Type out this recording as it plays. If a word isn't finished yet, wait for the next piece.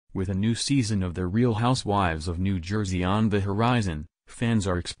With a new season of The Real Housewives of New Jersey on the horizon, fans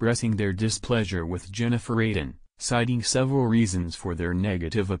are expressing their displeasure with Jennifer Aydin, citing several reasons for their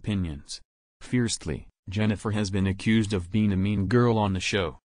negative opinions. Fiercely, Jennifer has been accused of being a mean girl on the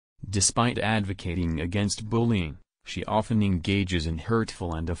show. Despite advocating against bullying, she often engages in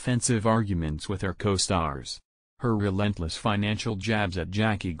hurtful and offensive arguments with her co-stars. Her relentless financial jabs at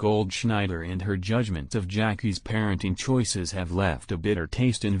Jackie Goldschneider and her judgment of Jackie's parenting choices have left a bitter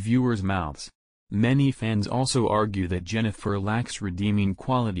taste in viewers' mouths. Many fans also argue that Jennifer lacks redeeming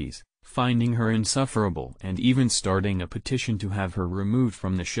qualities, finding her insufferable and even starting a petition to have her removed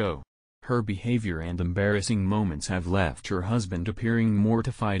from the show. Her behavior and embarrassing moments have left her husband appearing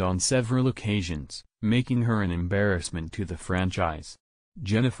mortified on several occasions, making her an embarrassment to the franchise.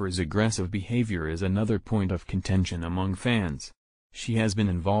 Jennifer's aggressive behavior is another point of contention among fans. She has been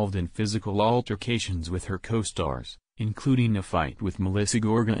involved in physical altercations with her co-stars, including a fight with Melissa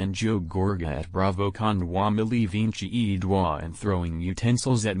Gorga and Joe Gorga at Bravo con Wamili Vinci Edouard and throwing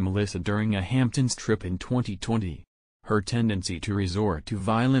utensils at Melissa during a Hamptons trip in 2020. Her tendency to resort to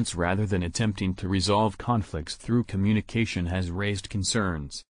violence rather than attempting to resolve conflicts through communication has raised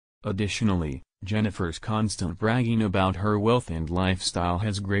concerns. Additionally, Jennifer's constant bragging about her wealth and lifestyle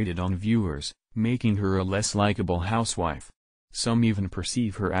has grated on viewers, making her a less likable housewife. Some even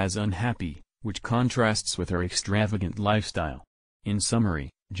perceive her as unhappy, which contrasts with her extravagant lifestyle. In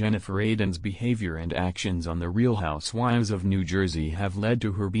summary, Jennifer Aydin's behavior and actions on The Real Housewives of New Jersey have led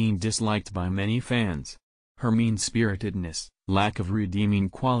to her being disliked by many fans. Her mean-spiritedness, lack of redeeming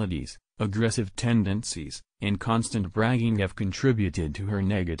qualities, aggressive tendencies, and constant bragging have contributed to her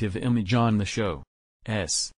negative image on the show.